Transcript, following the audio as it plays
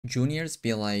Juniors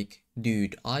be like,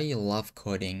 dude, I love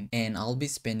coding and I'll be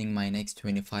spending my next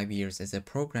 25 years as a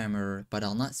programmer, but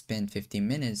I'll not spend 50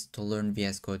 minutes to learn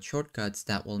VS Code shortcuts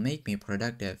that will make me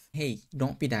productive. Hey,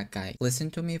 don't be that guy. Listen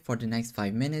to me for the next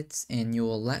 5 minutes and you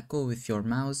will let go with your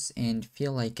mouse and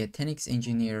feel like a 10x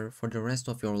engineer for the rest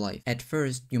of your life. At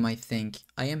first, you might think,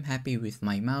 I am happy with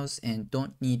my mouse and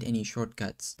don't need any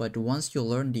shortcuts. But once you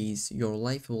learn these, your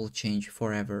life will change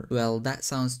forever. Well, that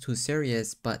sounds too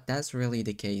serious, but that's really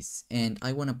the case, and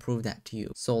I want to prove that to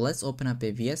you. So let's open up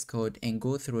a VS Code and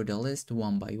go through the list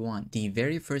one by one. The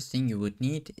very first thing you would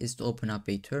need is to open up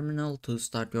a terminal to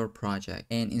start your project.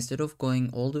 And instead of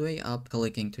going all the way up,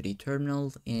 clicking to the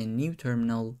terminal and new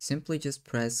terminal, simply just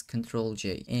press Ctrl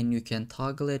J and you can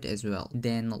toggle it as well.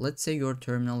 Then let's say your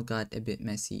terminal got a bit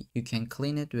messy. You can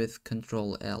clean it with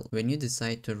Ctrl L. When you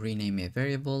decide to rename a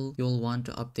variable, you'll want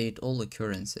to update all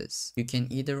occurrences. You can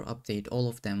either update all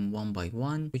of them one by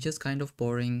one, which is kind of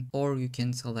boring, or you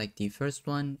can select the first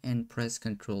one and press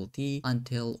Ctrl D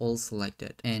until all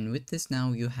selected. And with this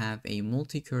now you have a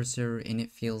multi-cursor and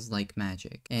it feels like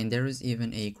magic. And there is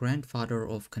even a grandfather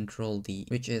of Ctrl D,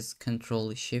 which is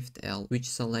Ctrl Shift L, which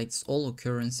selects all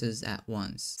occurrences at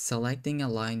once. Selecting a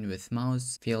line with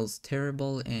mouse feels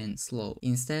terrible and slow.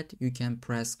 Instead, you can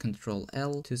press Ctrl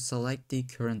L to select the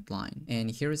current line.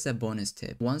 And here's a bonus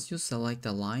tip. Once you select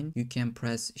a line, you can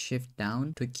press Shift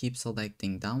down to keep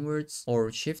selecting downwards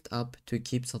or Shift up to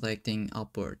keep selecting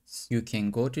upwards. You can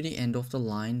go to the end of the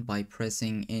line by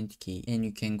pressing End key, and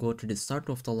you can go to the start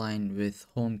of the line with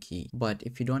Home key. But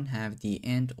if you don't have the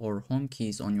End or Home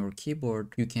keys on your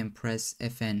keyboard, you can press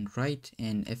Fn right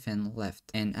and Fn left.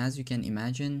 And as you can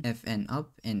imagine, Fn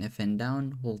up and Fn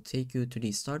down will take you to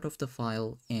the start of the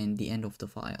file and the end of the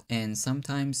file. And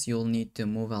sometimes you'll need to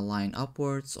move a line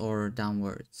upwards or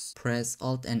downwards. Press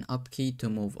Alt and Up key to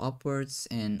move upwards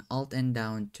and Alt and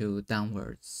down to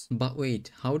downwards. But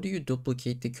wait, how do you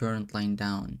duplicate the current line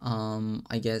down?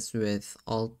 I guess with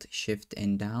Alt, Shift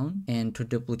and down. And to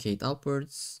duplicate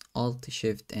upwards, Alt,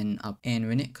 Shift and up. And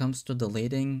when it comes to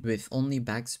deleting, with only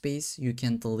backspace, you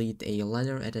can delete a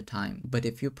letter at a time. But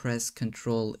if you press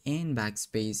Ctrl and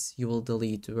backspace, you will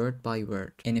delete word by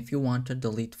word. And if you want to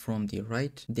delete from the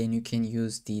right, then you can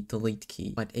use the delete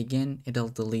key. But again, it'll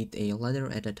delete a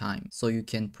letter at a time. So you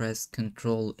can press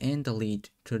Ctrl and delete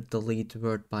to delete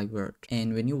word by word.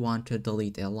 And when you want to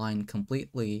delete a line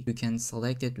completely, you can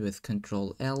select it with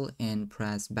Ctrl L and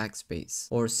press backspace,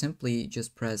 or simply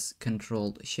just press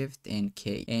Ctrl Shift and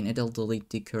K and it'll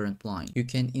delete the current line. You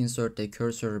can insert a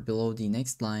cursor below the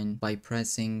next line by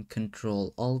pressing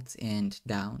Ctrl Alt and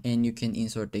down, and you can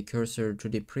insert a cursor to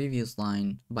the previous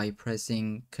line by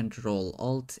pressing Ctrl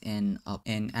Alt and up.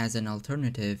 And as an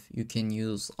alternative, you can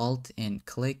use Alt and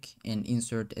click and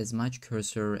insert as much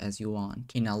cursor as you want.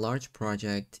 In a large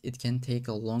project, it can take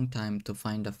a long time to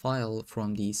find a file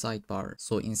from the sidebar.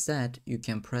 So instead, you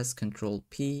can press Ctrl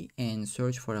P and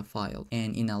search for a file.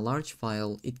 And in a large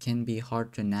file, it can be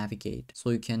hard to navigate. So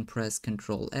you can press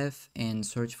Ctrl F and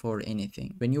search for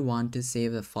anything. When you want to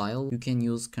save a file, you can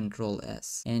use Ctrl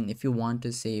S. And if you want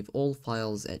to save all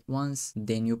files at once,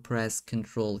 then you press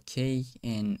Ctrl K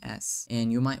and S.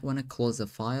 And you might want to close a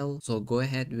file, so go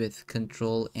ahead with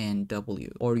Ctrl and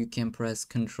W. Or you can press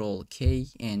Ctrl K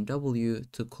and W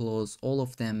to close all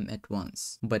of them at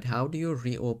once. But how do you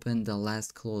reopen the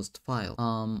last closed file?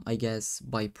 I guess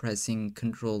by pressing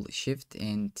Ctrl Shift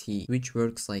and T, which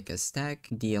works like a stack,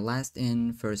 the last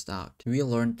in, first out. We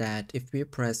learned that if we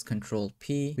press Ctrl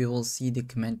P, we will see the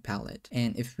command palette.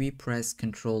 And if we press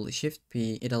Ctrl Shift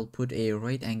P, it'll put a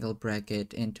right angle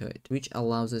bracket into it, which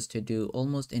allows us to do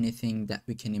almost anything that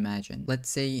we can imagine.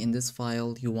 Let's say in this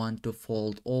file, you want to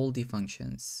fold all the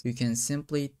functions. You can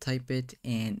simply type it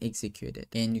and execute it,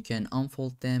 and you can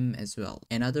unfold them as well.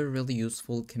 Another really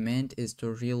useful command is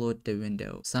to reload the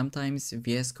window. Sometimes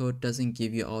VS Code doesn't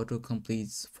give you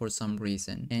autocompletes for some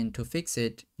reason, and to fix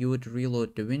it, you would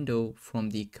reload the window from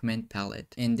the command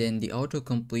palette, and then the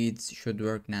autocompletes should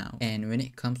work now. And when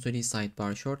it comes to the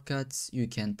sidebar shortcuts, you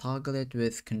can toggle it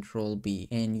with Ctrl B,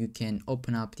 and you can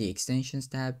open up the extensions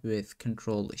tab with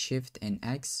Ctrl Shift and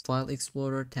X, File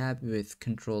Explorer tab with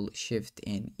Ctrl Shift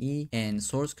and E, and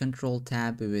Source Control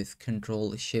tab with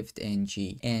Ctrl Shift and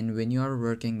G. And when you are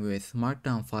working with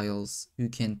markdown files, you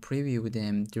can preview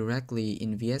them directly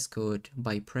in VS Code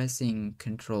by pressing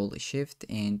Ctrl Shift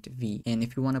and V. And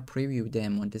if you want to preview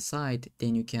them on the side,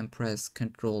 then you can press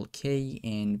Ctrl K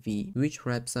and V, which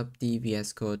wraps up the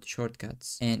VS Code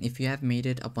shortcuts. And if you have made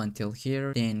it up until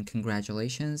here, then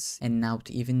congratulations. And now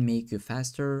to even make you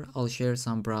faster, I'll share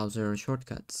some browser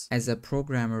shortcuts. As a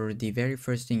programmer, the very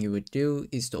first thing you would do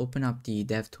is to open up the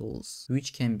DevTools. tools,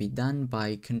 which can be done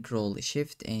by Ctrl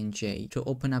Shift and J. To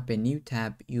open up a new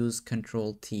tab, use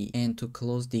Ctrl T, and to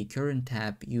close the current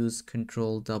tab, use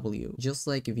Ctrl W. Just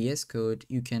like VS Code,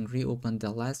 you can reopen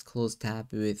the last closed tab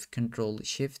with Ctrl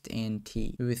Shift and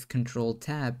T. With Ctrl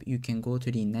Tab, you can go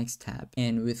to the next tab,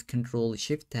 and with Ctrl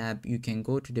Shift Tab, you can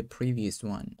go to the previous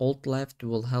one. Alt Left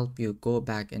will help you go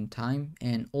back in time,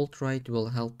 and Alt Right will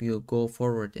help you go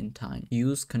forward in time.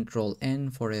 Use Ctrl N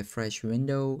for a fresh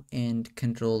window and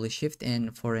Ctrl Shift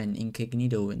N for an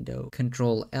incognito window.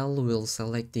 Ctrl L will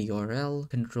select the URL,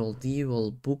 Ctrl D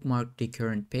will bookmark the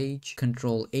current page,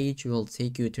 Ctrl H will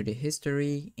take you to the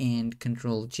history, and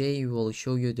Ctrl J will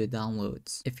show you the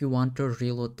downloads. If you want to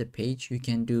reload the page, you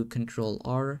can do Ctrl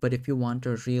R, but if you want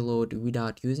to reload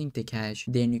without using the cache,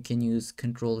 then you can use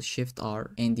Ctrl Shift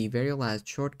R. And the very last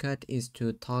shortcut is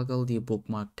to toggle the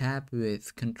bookmark tab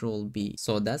with Ctrl B.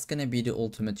 So that's gonna be the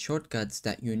ultimate shortcuts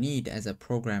that you need as a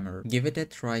programmer. Give it a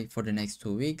try for the next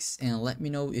 2 weeks and let me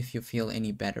know if you feel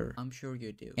any better. I'm sure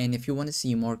you do. And if you want to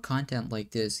see more content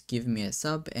like this, give me a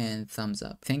sub and thumbs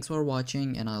up. Thanks for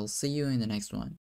watching, and I'll see you in the next one.